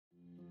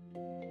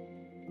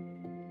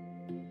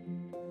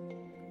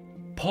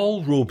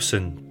Paul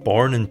Robeson,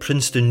 born in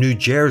Princeton, New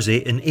Jersey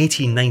in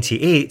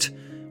 1898,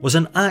 was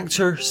an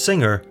actor,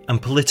 singer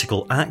and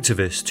political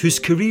activist whose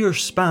career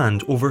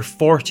spanned over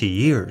 40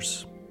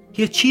 years.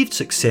 He achieved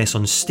success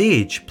on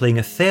stage, playing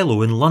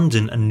Othello in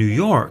London and New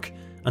York,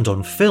 and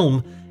on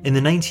film in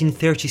the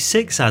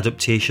 1936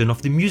 adaptation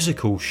of the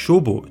musical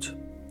Showboat.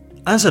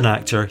 As an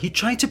actor, he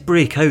tried to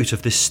break out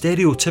of the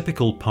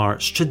stereotypical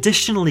parts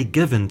traditionally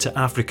given to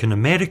African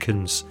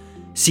Americans,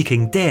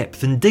 seeking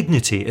depth and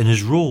dignity in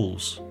his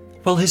roles.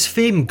 While his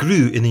fame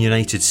grew in the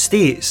United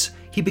States,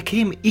 he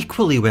became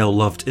equally well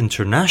loved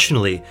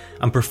internationally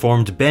and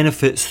performed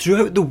benefits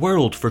throughout the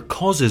world for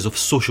causes of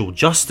social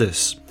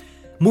justice.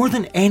 More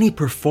than any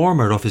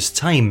performer of his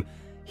time,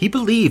 he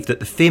believed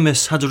that the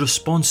famous had a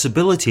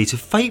responsibility to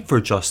fight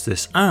for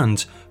justice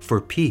and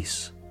for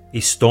peace. A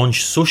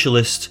staunch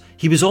socialist,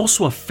 he was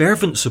also a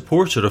fervent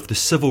supporter of the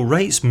civil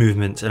rights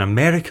movement in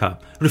America,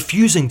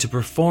 refusing to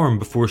perform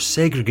before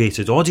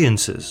segregated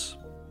audiences.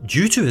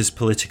 Due to his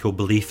political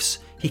beliefs,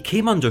 he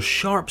came under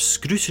sharp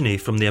scrutiny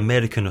from the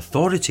American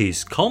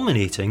authorities,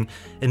 culminating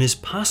in his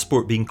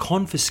passport being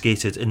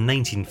confiscated in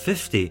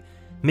 1950,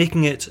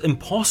 making it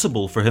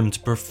impossible for him to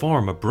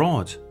perform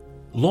abroad.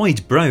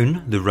 Lloyd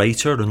Brown, the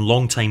writer and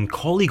longtime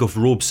colleague of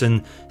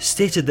Robeson,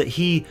 stated that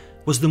he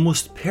was the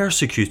most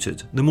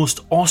persecuted, the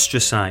most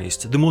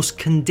ostracised, the most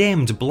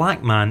condemned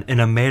black man in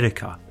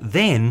America,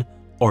 then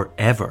or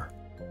ever.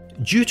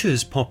 Due to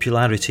his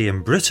popularity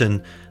in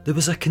Britain, there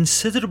was a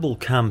considerable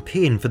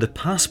campaign for the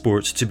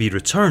passport to be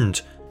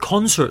returned.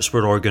 Concerts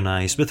were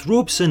organised, with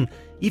Robeson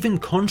even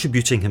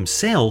contributing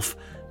himself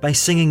by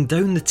singing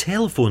down the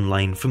telephone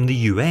line from the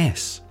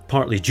US.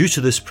 Partly due to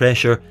this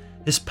pressure,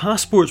 his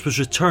passport was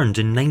returned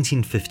in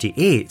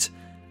 1958,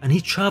 and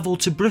he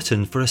travelled to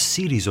Britain for a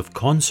series of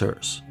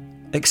concerts.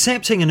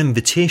 Accepting an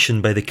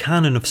invitation by the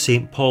Canon of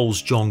St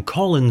Paul's John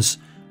Collins,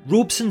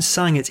 Robeson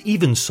sang at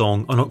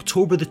Evensong on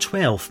October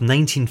 12,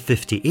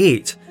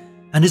 1958,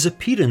 and his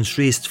appearance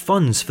raised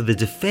funds for the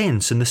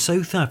defence in the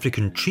South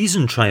African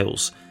treason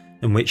trials,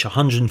 in which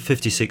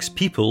 156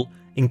 people,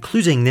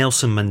 including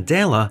Nelson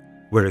Mandela,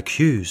 were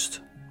accused.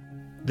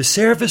 The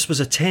service was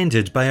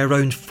attended by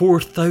around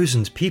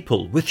 4,000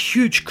 people, with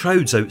huge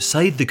crowds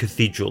outside the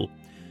cathedral.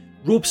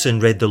 Robeson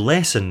read the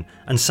lesson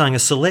and sang a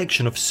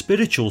selection of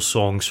spiritual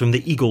songs from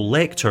the Eagle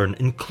Lectern,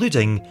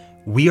 including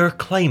 "We Are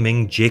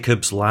Climbing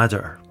Jacob's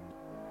Ladder."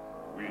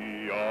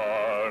 We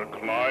are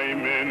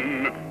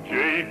climbing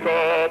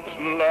Jacob's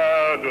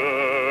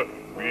ladder.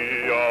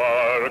 We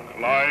are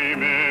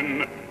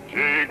climbing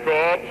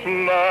Jacob's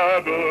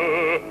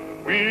ladder.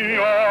 We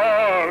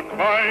are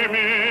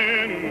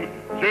climbing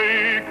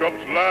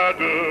Jacob's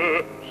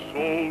ladder,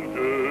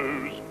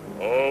 soldiers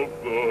of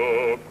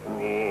the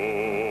cross.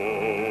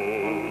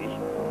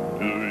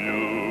 Do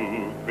you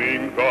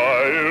think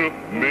I'll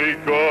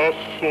make a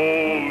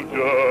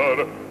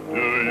soldier?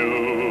 Do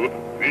you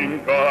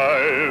think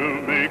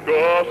I'll make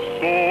a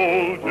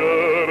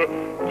soldier?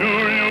 Do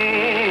you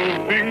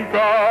think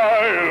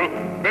I'll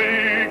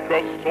make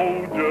a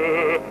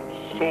soldier,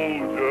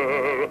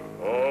 soldier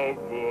of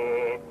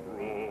the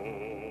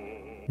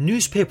cross?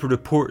 Newspaper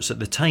reports at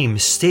the time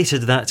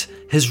stated that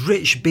his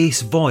rich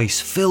bass voice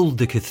filled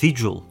the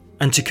cathedral,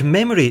 and to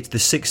commemorate the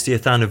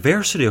 60th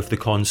anniversary of the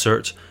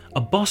concert,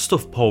 a bust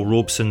of Paul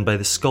Robeson by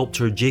the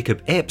sculptor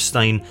Jacob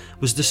Epstein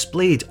was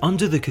displayed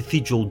under the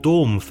cathedral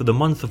dome for the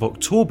month of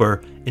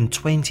October in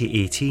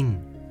 2018.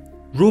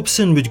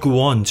 Robeson would go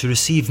on to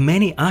receive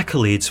many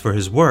accolades for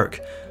his work,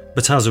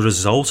 but as a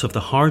result of the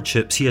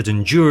hardships he had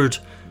endured,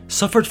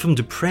 suffered from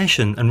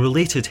depression and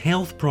related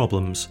health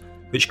problems,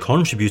 which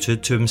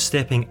contributed to him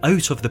stepping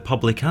out of the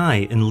public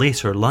eye in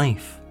later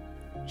life.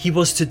 He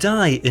was to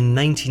die in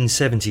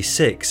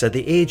 1976 at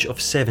the age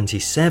of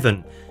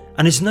 77,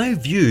 and is now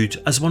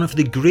viewed as one of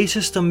the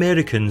greatest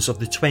Americans of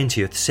the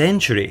 20th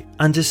century,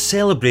 and is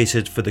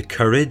celebrated for the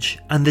courage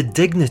and the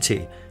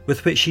dignity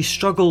with which he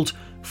struggled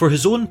for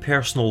his own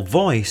personal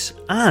voice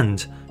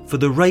and for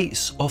the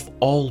rights of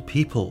all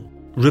people.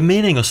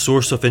 Remaining a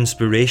source of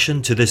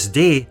inspiration to this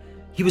day,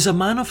 he was a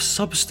man of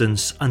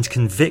substance and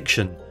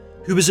conviction,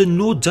 who was in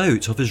no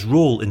doubt of his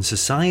role in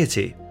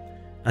society.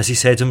 As he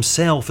said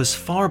himself as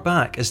far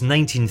back as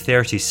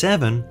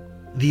 1937,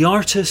 "The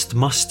artist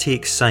must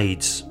take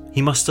sides.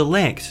 He must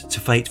elect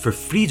to fight for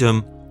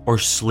freedom or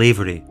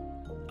slavery.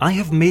 I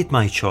have made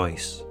my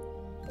choice.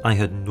 I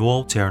had no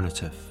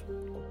alternative."